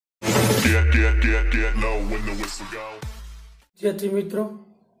જેથી મિત્રો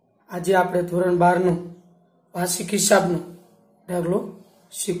આજે આપણે ધોરણ 12 નો વાર્ષિક હિસાબનો દાખલો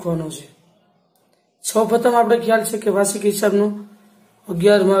શીખવાનો છે। સૌપ્રથમ આપણે ખ્યાલ છે કે વાર્ષિક હિસાબનો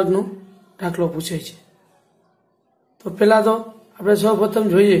 11 માર્કનો દાખલો પૂછાય છે। તો પહેલા તો આપણે સૌપ્રથમ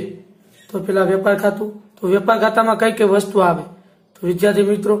જોઈએ તો પહેલા વેપાર ખાતું। તો વેપાર ખાતામાં કઈ કઈ વસ્તુ આવે તો વિદ્યાર્થી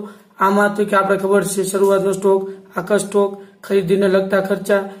મિત્રો આમાં તો કે આપણે ખબર છે શરૂઆતનો સ્ટોક, આખો સ્ટોક, ખરીદીને લગતા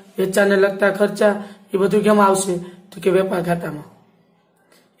ખર્ચા, વેચાણને લગતા ખર્ચા એ બધું કેમ આવશે તો કે વેપાર ખાતામાં।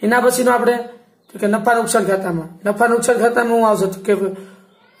 એના પછીનો આપણે તો કે નફા નુકસાન ખાતામાં। નફા નુકસાન ખાતામાં શું આવશે તો કે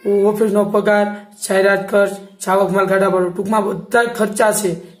ઓફિસનો પગાર, જાહેરાત ખર્ચ, છાવક માલ ગાડા ભાડું, ટૂંકમાં બધા ખર્ચા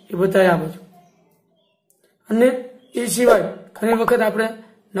છે એ બધા આ બાજુ। અને એ સિવાય ઘણી વખત આપણે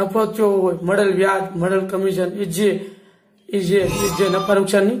નફો થયો હોય, મળેલ વ્યાજ, મળેલ કમિશન એ જે નફા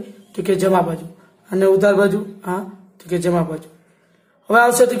નુકસાનની તો કે જમા બાજુ, અને ઉધાર બાજુ હા તો કે જમા બાજુ। હવે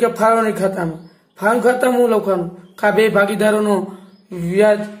આવશે તો કે ફાળવણી ખાતામાં। ફાળવણી ખાતામાં શું લખવાનું કે બે ભાગીદારોનો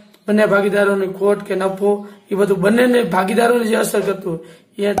વ્યાજ, બંને ભાગીદારોની ખોટ કે નફો એ બધું બંનેને ભાગીદારોને જે અસર કરતું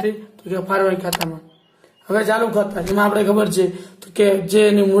હોય એ એન્ટ્રી તો કે ફાળવણી ખાતામાં। હવે ચાલુ ખાતા જેમાં આપણે ખબર છે તો કે જે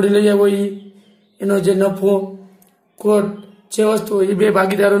એની મૂડી લઈ આવ્યો એનો જે નફો, ખોટ જે વસ્તુ હોય એ બે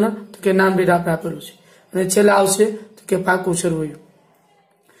ભાગીદારોના તો કે નામ દીઠ આપણે આપેલું છે। અને છેલ્લે આવશે તો કે પાકું સરવૈયું।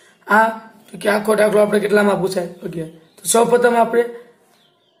 આ તો કે આખો દાખલો આપણે કેટલામાં પૂછાય 11। તો સૌપ્રથમ આપણે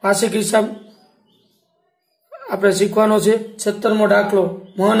વાર્ષિક હિસાબ આપણે શીખવાનો છે 17મો દાખલો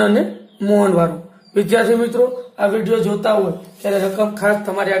મોહન અને મોહન વાળો। વિદ્યાર્થી મિત્રો આ વિડીયો જોતા હોય ત્યારે રકમ ખાસ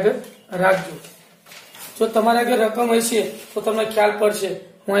તમારી આગળ રાખજો। જો તમારી આગળ રકમ હશે તો તમને ખ્યાલ પડશે।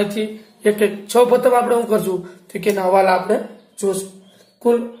 હું અહીંથી એક સૌપ્રથમ આપણે શું કરશું તો કે હવાલા આપણે જોશું।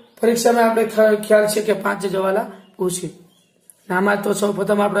 કુલ પરીક્ષામાં આપણે ખ્યાલ છે કે 5 જ હવાલા પૂછે। આમાં તો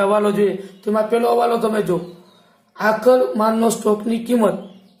સૌપ્રથમ આપણે હવાલો જોઈએ તો એમાં પહેલો હવાલો તમે જો આખર માલનો સ્ટોકની કિંમત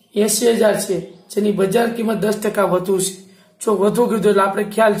 80,000 છે, જેની બજાર કિંમત 10% વધુ છે। જો વધુ કીધું એટલે આપણે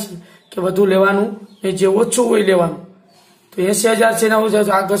ખ્યાલ છે કે વધુ લેવાનું ને જે ઓછું હોય લેવાનું। તો 80,000 છે એના ઓછા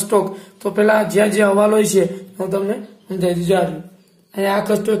આગળ સ્ટોક તો પેલા જ્યાં જ્યાં હવાલો છે હું તમને સમજાવી દીધું। અહીંયા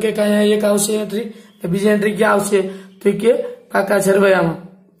આખો સ્ટોક એક અહીંયા એક આવશે એન્ટ્રી, બીજી એન્ટ્રી ક્યાં આવશે તો કે પાકા સરવૈયામાં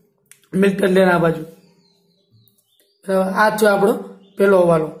મિલકત લેના બાજુ। આ છે આપણો પહેલો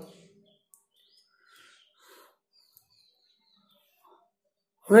હવાલો।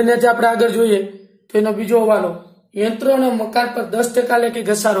 હવે ને આપણે આગળ જોઈએ તો એનો બીજો હવાલો યંત્ર અને મકાન પર 10% લેખે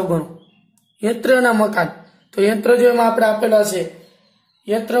ઘસારો ગણો। યંત્ર અને મકાન તો યંત્ર જો એમાં આપણે આપેલા છે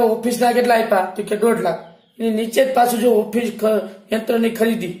યંત્ર ઓફિસના કેટલા આપ્યા તો કે 1.5 લાખ, એની નીચે જ પાછું જો ઓફિસ યંત્રની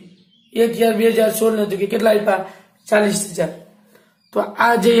ખરીદી 1,000-2016 ને તો કે કેટલા આપ્યા 40,000। તો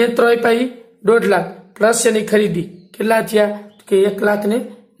આ જે યંત્રો આપ્યા એ 1.5 લાખ પ્લસ એની ખરીદી કેટલા થયા તો કે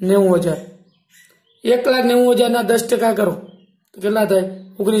 1,90,000। 1,90,000 ના 10% કરો તો કેટલા થાય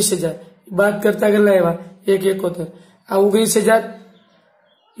 19,000। બાદ કરતા કેટલા આવ્યા 1,71। આ 19,000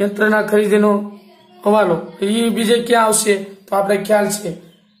 યંત્રના ખરીદીનો હવાલો એ બીજે ક્યાં આવશે તો આપણે ખ્યાલ છે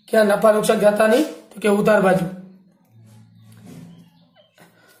ક્યાં નફા નુકસાન ખાતાની તો કે ઉધાર બાજુ।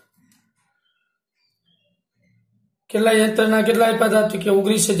 કેટલા યંત્રના કેટલા આપ્યા હતા તો કે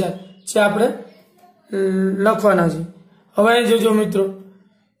 19,000 જે આપણે લખવાના છે। હવે જોજો મિત્રો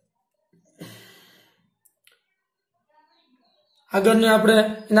આગળની આપણે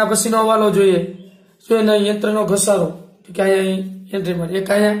એના પછીનો હવાલો જોઈએ તો એના યંત્રનો ઘસારો કે અહીંયા એન્ટ્રી મળે એક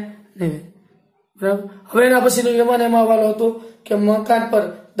અહીંયા નહીં બરાબર। હવે એના પછીનો એમાં હવાલો હતો કે મકાન પર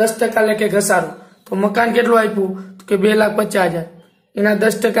 10% લેખે ઘસારો। તો મકાન કેટલું આપ્યું તો કે 2,50,000, એના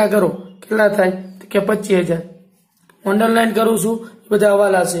 10% કરો કેટલા થાય તો કે 25,000। અંડરલાઈન કરું છું એ બધા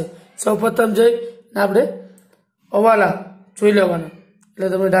હવાલા છે। સૌપ્રથમ જઈ આપણે હવાલા જોઈ લેવાના એટલે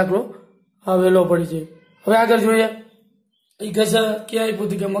તમને દાખલો વહેલો પડી જાય। હવે આગળ જોઈએ એ ઘસા ક્યાં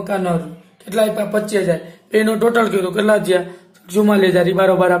આપ્યું કે મકાન આવ્યું કેટલા આપ્યા 25,000, એનો ટોટલ કર્યું કેટલા થયા 44,000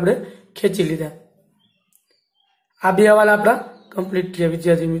 બારોબાર આપણે ખેંચી લીધા। આ બે હવાલા આપણા કમ્પ્લીટ થયા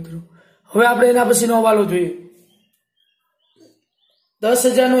વિદ્યાર્થી મિત્રો। હવે આપણે એના પછીનો હવાલો જોઈએ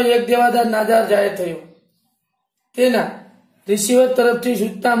 10,000 નો એક દેવાદાર નાદાર જાહેર થયો, તેના રિસીવર તરફથી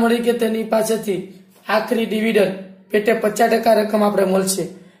સૂચના મળી કે તેની પાસેથી આખરી ડિવિડન્ડ પેટે 50% રકમ આપણે મળશે।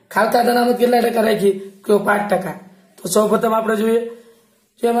 ખાતા અનામત કેટલા ટકા રાખી તો 5%। તો સૌપ્રથમ આપણે જોઈએ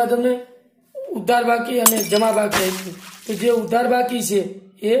જેમાં તમને ઉધાર બાકી અને જમા બાકી આપ્યું તો જે ઉધાર બાકી છે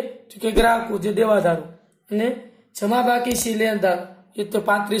એ કે ગ્રાહકો જે દેવાદારો અને જમા બાકી છે લેણદાર એ તો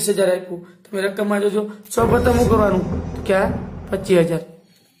 35,000 આપ્યું। તમે રકમમાં જોજો સૌપ્રથમ શું કરવાનું કે 25,000।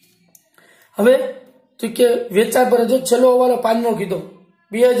 હવે તો કે વેચાણ પર જો છેલ્લો હવાલો 5મો કીધો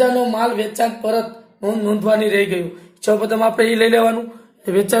 2,000 નો માલ વેચાણ પરત નોંધવાની રહી ગયું। સૌપ્રથમ આપણે એ લઈ લેવાનું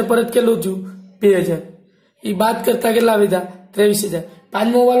વેચાણ પરત કેટલું થયું 2,000, એ બાદ કરતા કેટલા વધ્યા 23,000।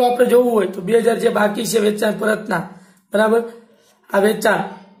 પાંચમો હવાલો આપણે જોવું હોય તો 2000 જે બાકી છે વેચાણ પરતના, બરાબર, આ વેચાણ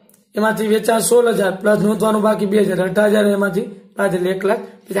એમાંથી વેચાણ 16,000 પ્લસ નોંધવાનું બાકી 2000, 18,000 એમાંથી 5,000, 1 લાખ.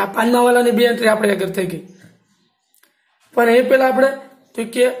 પછી આ પાંચમા વાળાની 2 એન્ટ્રી આપણે આગળ થઈ ગઈ. પણ એ પેલા આપણે તો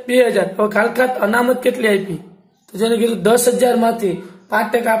કે 2000, હવે ખાલખાત અનામત કેટલી આપી તો જેને કીધું 10,000 માંથી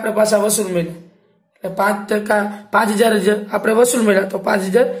 5% આપણે પાછા વસૂલ મળ્યા, એટલે 5%, 5,000 આપણે વસૂલ મળ્યા તો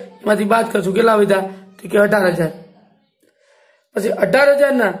 5,000 એમાંથી બાદ કરશું, કેટલા વધ્યા તો કે 18,000. પછી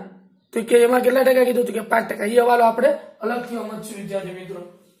 18,000 ના તો કે એમાં કેટલા ટકા કીધું તો કે 5%. એ હવાલો આપણે અલગથી સમજશું વિદ્યાર્થી મિત્રો.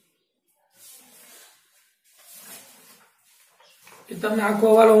 તમને આખો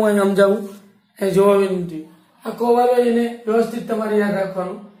હવાલો હું અહીં સમજાવું, એ જોવા વિનંતી. આખો હવાલો એને વ્યવસ્થિત તમારે યાદ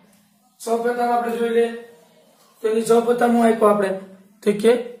રાખવાનું. સૌપ્રથમ આપણે જોઈ લઈએ તો એની સૌપ્રથમ હું આપ્યો આપણે તો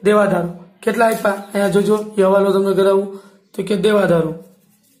કે દેવાદારો કેટલા આપ્યા, અહીંયા જોજો. એ હવાલો તમને કરાવું તો કે દેવાદારો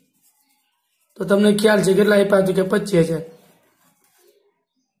તો તમને ખ્યાલ છે કેટલા આપ્યા તો કે 25,000.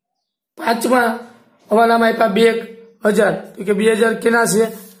 પાંચમા હવાલામાં આપ્યા 2,000 તો કે 2,000 કેના છે,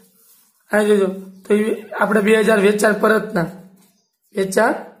 અહીંયા જોજો તો આપણે 2,000 વેચાણ પરતના,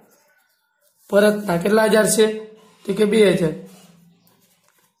 વેચાણ પરતના કેટલા હજાર છે તો કે 2,000,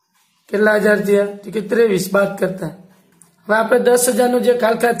 કેટલા હજાર થયા તો કે 23 બાદ કરતા. હવે આપણે 10,000 નો જે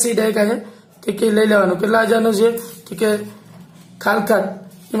ખાલખાત છે ડાયકા છે તો કે લઈ લેવાનું, કેટલા હજાર નો છે તો કે ખાલખાત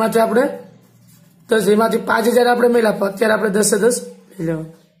એમાંથી આપણે 10, એમાંથી 5,000 આપણે મળ્યા, અત્યારે આપણે 10 લઈ લેવાનું.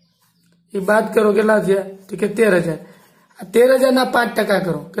 એ બાદ કરો કેટલા થયા તો કે 13,000. આ 13,000 ના 5%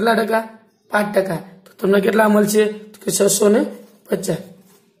 કરો, કેટલા ટકા 5%, તો તમને કેટલા મળશે તો કે 650.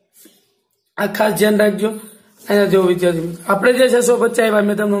 આ ખાસ ધ્યાન રાખજો. અહીંયા જો વિદ્યાર્થી મિત્રો આપણે જે 650 આવ્યા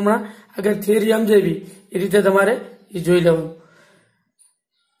મેં તમને હમણાં આગળ થિયરી સમજાવી એ રીતે તમારે એ જોઈ લેવાનું.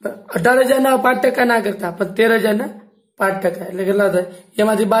 18,000 ના 5% ના કરતા પણ 13,000 ના 5%, એટલે કેટલા થાય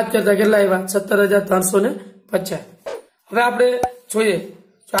એમાંથી બાદ કરતા કેટલા આવ્યા 17,350. હવે આપણે જોઈએ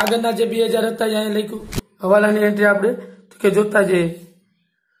તો આગળના જે 2,000 હતા અહીંયા લખ્યું હવાલાની એન્ટ્રી આપણે તો કે જોતા જઈએ,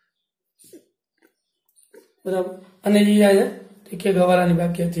 બરાબર. અને એ અહીંયા તો કે હવાલાની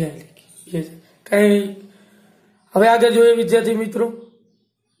બાકી હતી અહીં લખી કઈ. હવે આગળ જોઈએ વિદ્યાર્થી મિત્રો.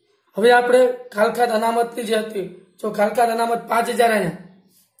 હવે આપણે ખાલખાત અનામતની જે હતી જો ખાલખાત અનામત 5,000 અહીંયા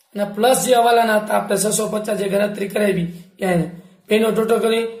અને પ્લસ જે હવાલાના હતા આપણે 650 જે ગણતરી કરાવી અહીંયા એનો ટોટલ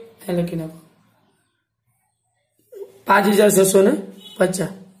કરી અહીં લખી નાખો 5,650.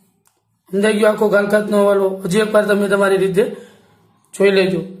 સમજાઈ ગયો આખો ખાલખાતનો હવાલો. હજી એકવાર તમે તમારી રીતે જોઈ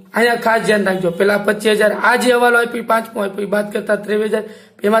લેજો. અહીંયા ખાસ ધ્યાન રાખજો, પેલા 25,000 આ જે હવાલો આપી પાંચમો આપી બાદ કરતા 23,000,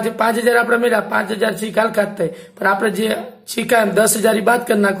 એમાંથી 5,000 આપણે મળ્યા, 5,000 સી ખાલખાત થાય પણ આપણે જે શીખાય 10,000 બાદ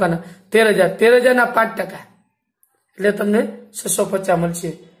કરી નાખવાના 13,000, 13,000 ના 5%, એટલે તમને 650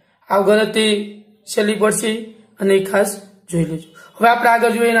 મળશે. આ ગણતરી છેલ્લી પડશે અને એ ખાસ જોઈ લેજો. હવે આપણે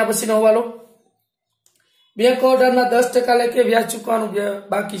આગળ જોઈએ એના પછીનો હવાલો. બેંક ઓવરડ્રાફ્ટના 10% લેખે વ્યાજ ચૂકવવાનું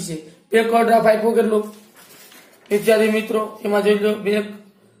બાકી છે. બેંક ઓવરડ્રાફ્ટ આપ્યો કેટલો વિદ્યાર્થી મિત્રો એમાં જોઈ લો.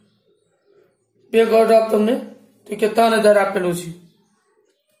 બેંક ઓવરડ્રાફ્ટ તમને તો કે 3,000 આપેલું છે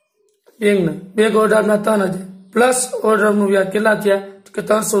બેંકના. બેંક ઓવરડ્રાફ્ટના 3,000 પ્લસ ઓવરડ્રાફ્ટનું વ્યાજ કેટલા થયા તો કે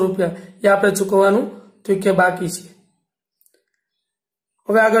 300 રૂપિયા એ આપણે ચૂકવવાનું તો કે બાકી છે.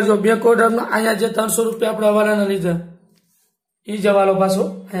 હવે આગળ જો બેંક ઓવરડ્રાફ્ટના અહીંયા જે 300 રૂપિયા આપણે હવાલાના લીધા એ જ હવાલો પાછો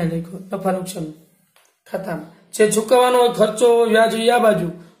અહીંયા લખ્યો નફા નુકસાન ખાતામાં. જે ચૂકવવાનો હોય ખર્ચો વ્યાજ આ બાજુ,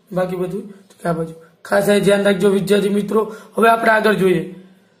 બાકી બધું આ બાજુ. ખાસ અહીં ધ્યાન રાખજો વિદ્યાર્થી મિત્રો. હવે આપણે આગળ જોઈએ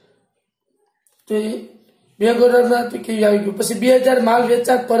તો એ બેંક ઓવરડ્રાફ્ટ કેવી આવી ગયું. પછી 2,000 માલ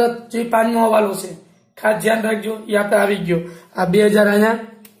વેચાણ પરત જે પાંચમો હવાલો છે ખાસ ધ્યાન રાખજો એ આપણે આવી ગયો. આ 2,000 અહીંયા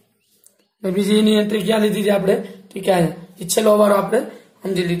ને બીજી એની એન્ટ્રી ક્યાં લીધી છે આપણે તો કે અહીંયા છેલ્લો હવાલો આપણે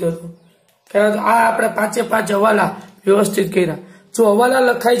સમજી લીધો હતો. કારણ આ આપણે 5 હવાલા વ્યવસ્થિત કર્યા. જો હવાલા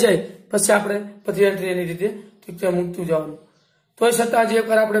લખાઈ જાય પછી આપણે બધી એન્ટ્રી એની રીતે ત્યાં મૂકતું જવાનું. તોય છતાં જે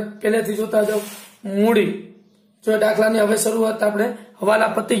એકવાર આપણે પહેલેથી જોતા જાવ મૂડી જો દાખલાની હવે શરૂઆત આપણે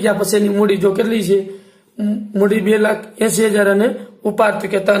હવાલા પતી ગયા પછી એની મૂડી જો કેટલી છે મૂડી 2,80,000 અને ઉપાડ તો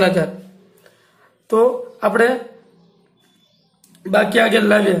કે 3,000. તો આપણે બાકી આગળ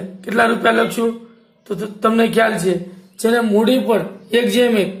લાવ્યા કેટલા રૂપિયા લખશું તો તમને ખ્યાલ છે જેને મૂડી પર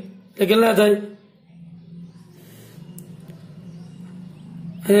 1:1 એટલે કેટલા થાય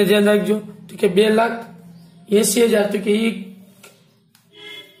અને ધ્યાન રાખજો તો કે 2,80,000 તો કે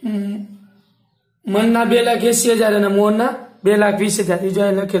મનના 2,80,000 અને મોહનના 2,20,000 એ જો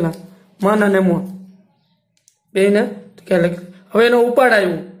લખેલા મન અને મોહન બેને તો કે લખેલા. હવે એનો ઉપાડ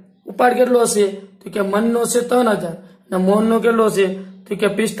આવ્યો. ઉપાડ કેટલો હશે તો કે મનનો છે 3,000 અને મોહનનો કેટલો છે તો કે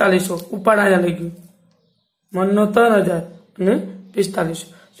 4,500. ઉપાડ અહીંયા લઈ ગયું મનનો 3,000 અને 4,500.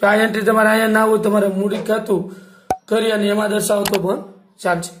 તો આ એન્ટ્રી તમારે અહીંયા ના હોય તમારે મૂડી ખાતું કરી અને એમાં દર્શાવો તો પણ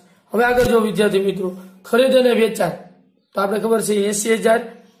ચાલશે. હવે આગળ જો વિદ્યાર્થી મિત્રો ખરીદ અને વેચાણ તો આપણે ખબર છે 80,000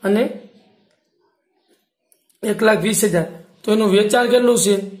 અને 1,20,000 તો એનું વેચાણ કેટલું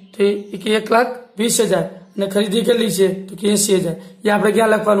છે તો કે 1,20,000 અને ખરીદી કેટલી છે તો કે 80,000 એ આપણે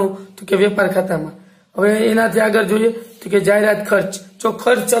ક્યાં લખવાનું તો કે વેપાર ખાતામાં। હવે એનાથી આગળ જોઈએ તો કે જાહેરાત ખર્ચ। જો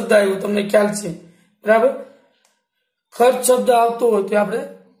ખર્ચ શબ્દ આવ્યો તમને ખ્યાલ છે બરાબર, ખર્ચ શબ્દ આવતો હોય તો આપણે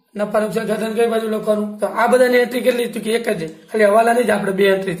નફા નુકસાન ખાતાની કઈ બાજુ લખવાનું તો આ બધાની એન્ટ્રી કેટલી તો કે એક જ, ખાલી હવાલાની જ આપણે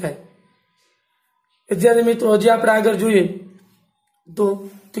 2 એન્ટ્રી થાય। વિદ્યાર્થી મિત્રો હજી આપણે આગળ જોઈએ તો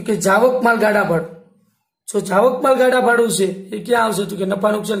કે જાવક માલ ગાડા ભાડું। જો જાવક માલ ગાડા ભાડું છે એ ક્યાં આવશે તો કે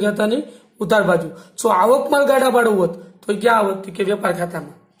નફા નુકસાન ખાતાની ઉતાર બાજુ। જો આવક માલ ગાડા ભાડું હોત તો એ ક્યાં આવત તો કે વેપાર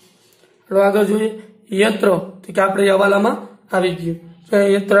ખાતામાં। આગળ જોઈએ યંત્ર તો કે આપણે હવાલામાં આવી ગયું,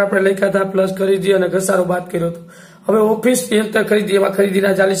 યંત્ર આપણે લખ્યા હતા પ્લસ ખરીદી અને ઘસારો બાદ કર્યો હતો। હવે ઓફિસ યંત્ર ખરીદી, એમાં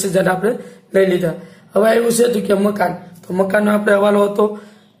ખરીદીના 40,000 આપણે લઈ લીધા। હવે આવ્યું છે તો કે મકાન, તો મકાનનો આપણે હવાલો હતો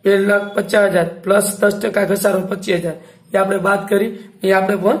 2,50,000 પ્લસ 10% ઘસારો 25,000 એ આપણે બાદ કરી, એ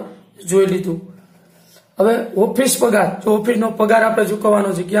આપણે પણ જોઈ લીધું। હવે ઓફિસ પગાર, જો ઓફિસનો પગાર આપણે ચૂકવવાનો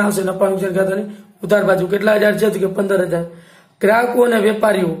છે ક્યાં આવશે નફા નુકસાન ખાતાની ઉધાર બાજુ। કેટલા હજાર છે તો કે 15,000। ગ્રાહકો અને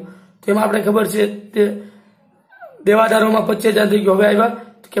વેપારીઓ તો એમાં આપણે ખબર છે તે દેવાદારોમાં 25,000 થઈ ગયો। હવે આવ્યા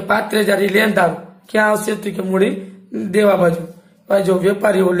તો કે 35,000 એ લેણદારો ક્યાં આવશે તો કે મૂડી દેવા બાજુ। ભાઈ જો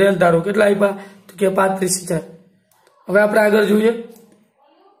વેપારીઓ લેણદારો કેટલા આપ્યા તો કે 35,000। હવે આપણે આગળ જોઈએ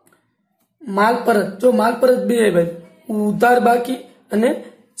માલ પરત। જો માલ પરત બે ભાઈ ઉધાર બાકી અને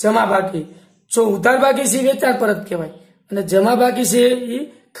જમા બાકી। જો ઉધાર બાકી છે વેચાણ પરત કહેવાય અને જમા બાકી છે એ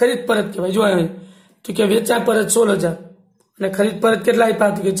ખરીદ પરત કહેવાય। જો અહીં તો કે વેચાણ પરત 16,000 અને ખરીદ પરત કેટલા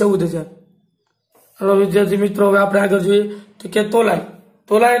આપ્યા તો કે 14,000। હવે વિદ્યાર્થી મિત્રો હવે આપણે આગળ જોઈએ તો કે તોલાઈ।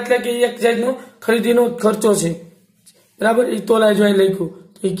 તોલાઈ એટલે કે એક જાતનો ખરીદીનો ખર્ચો છે બરાબર, એ તોલાઈ જો અહીં લખ્યું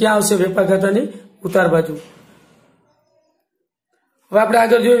તો એ ક્યાં આવશે વેપાર ખાતાની ઉતાર બાજુ। હવે આપણે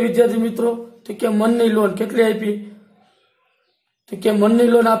આગળ જોઈએ વિદ્યાર્થી મિત્રો તો કે મનની લોન કેટલી આપી તો કે મનની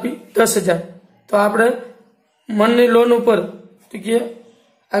લોન આપી 10,000। તો આપણે મનની લોન ઉપર તો કે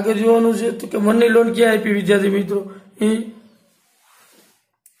આગળ જોવાનું છે તો કે મનની લોન ક્યાં આપી વિદ્યાર્થી મિત્રો, એ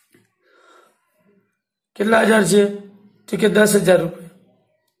કેટલા હજાર છે તો કે 10,000 રૂપિયા।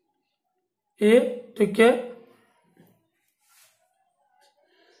 એ તો કે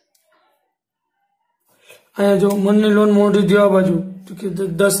અહીંયા જો મનની લોન મોડી દેવા બાજુ તો કે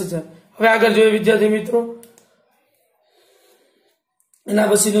 10,000। હવે આગળ જોઈએ વિદ્યાર્થી મિત્રો એના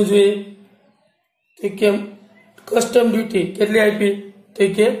પછીનું જોઈએ તો કે કસ્ટમ ડ્યુટી કેટલી આપી તો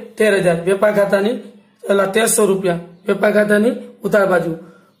કે 13,000 વેપાર ખાતાની 1,300 રૂપિયા વેપાર ખાતાની ઉતાર બાજુ।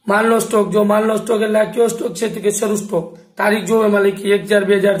 માલનો સ્ટોક, જો માલનો સ્ટોક એટલે કયો સ્ટોક છે તો કે શરૂ સ્ટોક, તારીખ જો એમાં લખી 1,000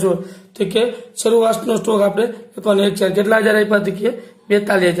 2,000 જો તો કે શરૂઆતનો સ્ટોક આપણે 1,000 કેટલા હજાર આપ્યા તો કે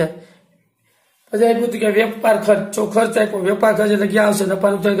 42,000। પછી આપ્યું કે વેપાર ખર્ચ, જો ખર્ચ આપ્યો વેપાર ખર્ચ એટલે ક્યાં આવશે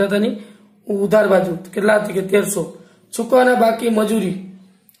નફા નુકસાન ખાતાની ઉધાર બાજુ કેટલા તો કે 1,300। ચૂકવાના બાકી મજૂરી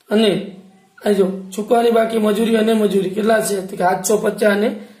અને જો ચૂકવાની બાકી મજૂરી અને મજૂરી કેટલા છે તો કે 850 અને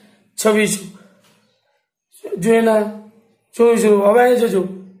 2600 જો એના 2400। હવે અહીં જોજો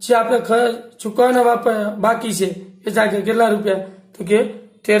જે આપણે ચૂકવાના બાકી છે એ જાગે કેટલા રૂપિયા તો કે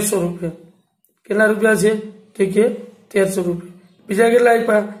 1,300 રૂપિયા। કેટલા રૂપિયા છે તો કે 1,300 રૂપિયા। બીજા કેટલા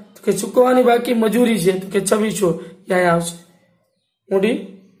આપ્યા તો કે ચૂકવવાની બાકી મજૂરી છે તો કે 2600 અહીંયા આવશે મૂડી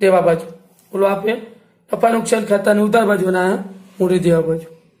દેવા બાજુ। બોલો આપણે નફા નુકસાન ખાતાની ઉધાર બાજુ અને મૂડી દેવા બાજુ।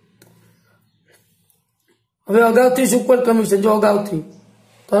 હવે અગાઉથી ચૂકવેલ કમિશન, જો અગાઉથી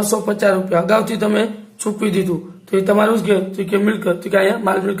 350 રૂપિયા અગાઉથી તમે ચૂકવી દીધું તો એ તમારું જ તો કે મિલકત તો કે અહીંયા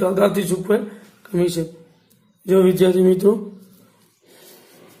માલ મિલકત અગાઉથી ચૂકવેલ કમિશન। જો વિદ્યાર્થી મિત્રો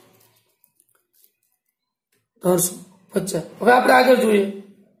 350। હવે આપણે આગળ જોઈએ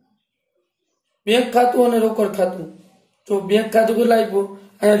બેંક ખાતું અને રોકડ ખાતું। જો બેંક ખાતું કેટલા આપ્યું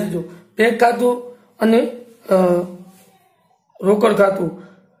અહીંયા દીધું, બેંક ખાતું અને રોકડ ખાતું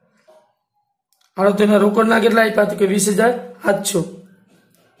હાલો તેના રોકડના કેટલા આપ્યા તો કે 20,800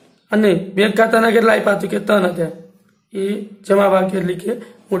 અને બેંક ખાતાના કેટલા આપ્યા તો કે 3,000 એ જમા બાકી એટલે કે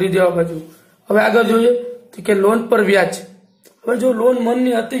મૂડી દેવા બાજુ। હવે આગળ જોઈએ તો કે લોન પર વ્યાજ। હવે જો લોન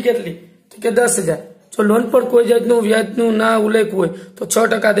મનની હતી કેટલી તો કે 10,000, જો લોન પર કોઈ જાતનું વ્યાજનું ના ઉલ્લેખ હોય તો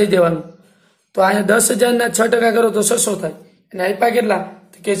 6% દઈ દેવાનું। તો અહીંયા 10,000 ના 6% કરો તો 600 થાય અને આપ્યા કેટલા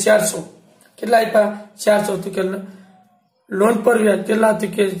તો કે 400। કેટલા આપ્યા 400 તો કે લોન પર વ્યાજ કેટલા તો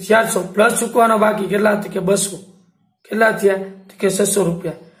કે 400 પ્લસ ચૂકવાનો બાકી કેટલા તો કે 200 કેટલા થયા તો કે 600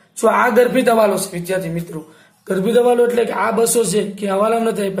 રૂપિયા। જો આ ગર્ભિત હવાલો છે વિદ્યાર્થી મિત્રો, ગર્ભિત હવાલો એટલે કે આ 200 છે કે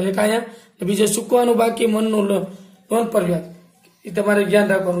હવાલામાં નથી આપ્યા એક અહીંયા, બીજે ચૂકવાનું બાકી મનનું લોન પર વ્યાજ એ તમારે ધ્યાન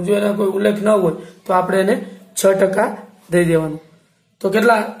રાખવાનું। જો એના કોઈ ઉલ્લેખ ન હોય તો આપણે એને 6% દઈ દેવાનું। તો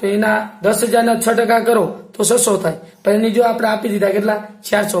કેટલા તો એના 10,000 ના 6% કરો તો 600 થાય, પણ એની જો આપણે આપી દીધા કેટલા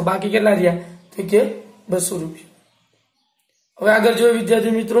 400 બાકી કેટલા રહ્યા તો કે 200 રૂપિયા। હવે આગળ જોઈએ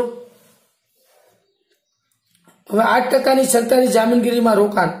વિદ્યાર્થી મિત્રો, હવે 8% સરકારી જામીનગીરીમાં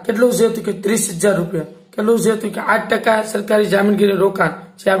રોકાણ કેટલું છે તો કે 30,000 રૂપિયા. કેટલું છે તો કે 8% સરકારી જામીનગીરી રોકાણ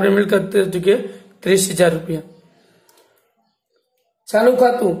જે આપણે મિલકત તો કે 30,000 રૂપિયા. ચાલુ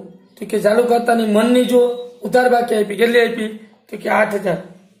ખાતું તો કે ચાલુ ખાતાની મનની જો ઉધાર બાકી આપી કેટલી આપી તો કે 8,000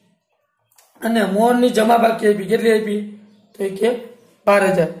 અને મોહનની જમા બાકી આપી કેટલી આપી તો કે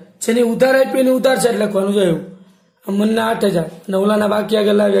 12,000. જેની ઉધાર આપી એની ઉધાર સાઈડ લખવાનું જોયું. મનના 8,000 અને ઓલાના બાકી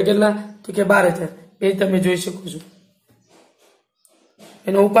આગળ લાવ્યા કેટલા તો કે 12,000. એ તમે જોઈ શકો છો.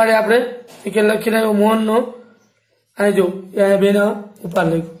 એનો ઉપાડે આપણે કે લખી રહ્યો મોહનનો અને જો બેનો ઉપાડ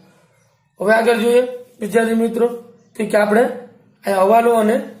લખ્યો. હવે આગળ જોઈએ વિદ્યાર્થી મિત્રો તો કે આપણે હવાલો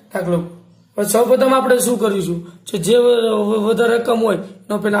અને દાખલો. સૌ પ્રથમ આપણે શું કરીશું જે વધારે રકમ હોય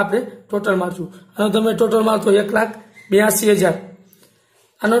એનો પેલા આપણે ટોટલ મારશું. અને તમે ટોટલ મારતો 1,82,000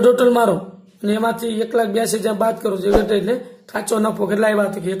 આનો ટોટલ મારો અને એમાંથી 1,82,000 બાદ કરો જે એટલે કાચો નફો કેટલા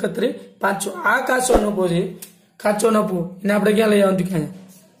આવ્યા તો કે 31,500. આ કાચો નફો છે, કાચો નફો એને આપણે ક્યાં લઈ આવવાનું ક્યાં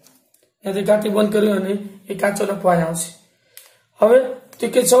ત્યાંથી કાઢી બંધ કર્યું અને એ કાચો નફો અહીંયા આવશે. હવે તો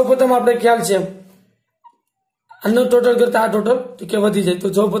કે સૌ પ્રથમ આપણે ખ્યાલ છે આનો ટોટલ કરતા આ ટોટલ તો કે વધી જાય. તો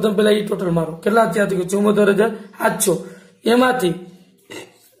સૌ પ્રથમ પેલા એ ટોટલ મારો કેટલા થયા તો કે 74,800. એમાંથી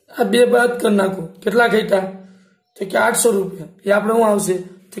આ બે બાદ કરી નાખો કેટલા ઘટ્યા તો કે 800 રૂપિયા. એ આપણે શું આવશે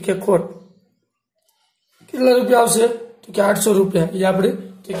તો કે ખોટ. કેટલા રૂપિયા આવશે તો કે 800 રૂપિયા. એ આપણે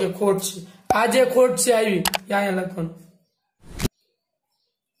તો કે ખોટ છે. આ જે ખોટ છે આવી એ અહીંયા લખવાનું.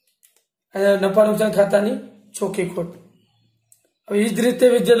 અહીંયા નફા નુકસાન ખાતાની ચોખ્ખી ખોટ. હવે એ જ રીતે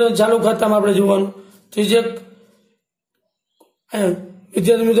વિદ્યાર્થીઓ ચાલુ ખાતામાં આપણે જોવાનું તો જે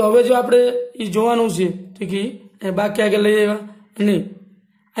વિદ્યાર્થી મિત્રો હવે જો આપણે એ જોવાનું છે તો કે બાકી આગળ લઈ આવ્યા નહીં.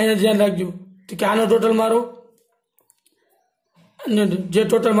 અહીંયા ધ્યાન રાખજો તો કે આનો ટોટલ મારો અને જે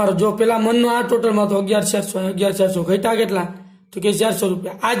ટોટલ મારો જો પેલા મનનો આ ટોટલ માં તો 11,400 ઘટ્યા કેટલા તો કે 400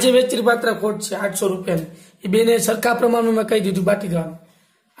 રૂપિયા. આ જે વેચરી પાત્ર ખોટ છે 800 રૂપિયાની એ બેને સરખા પ્રમાણમાં મેં કહી દીધું બાટી દેવાનું.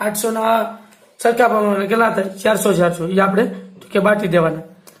 800 ના સરખા પ્રમાણમાં કેટલા થાય 400 એ આપણે તો કે બાટી દેવાના.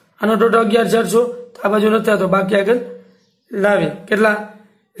 આનો ટોટલ 11,400 આ બાજુ નથી આવતો બાકી આગળ લાવ્યા કેટલા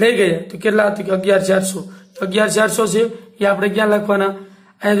લઈ ગયા તો કેટલા હતું કે 11,400. 11,400 છે એ આપણે ક્યાં લખવાના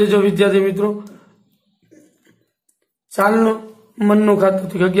અહીંયા જો વિદ્યાર્થી મિત્રો સાલનું મનનું ખાતું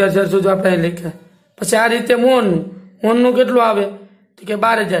તો કે 11,400 જો આપણે અહીં લખ્યા. પછી આ રીતે મોહનનું કેટલું આવે તો કે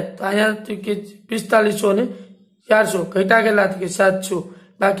 12,000. તો અહીંયા તો કે 4500 ને 400 ઘટા કેટલા કે 700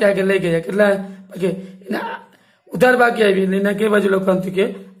 બાકી આગળ લઈ ગયા કેટલા બાકી ઉધાર બાકી આવી એટલે એના કઈ બાજુ લખવાનું કે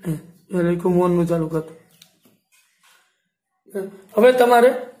લખ્યું મોહનનું ચાલુ ખાતું. હવે તમારે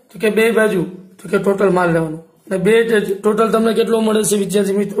તો કે બે બાજુ તો કે ટોટલ માલ લેવાનું અને બે ટોટલ તમને કેટલો મળે છે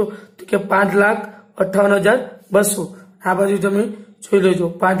વિદ્યાર્થી મિત્રો તો કે 5,58,200. આ બાજુ તમે જોઈ લેજો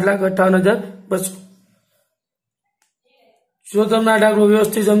 5,58,200. જો તમને આ દાખલો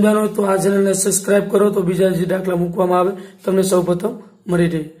વ્યવસ્થિત સમજાનો હોય તો આ ચેનલને સબસ્ક્રાઇબ કરો તો બીજા જે દાખલા મૂકવામાં આવે તમને સૌ પ્રથમ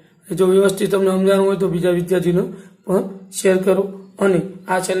મળી રહે. જો વ્યવસ્થિત તમને સમજાવવાનું હોય તો બીજા વિદ્યાર્થીનો પણ શેર કરો અને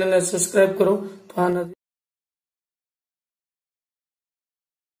આ ચેનલને સબસ્ક્રાઇબ કરો તો આના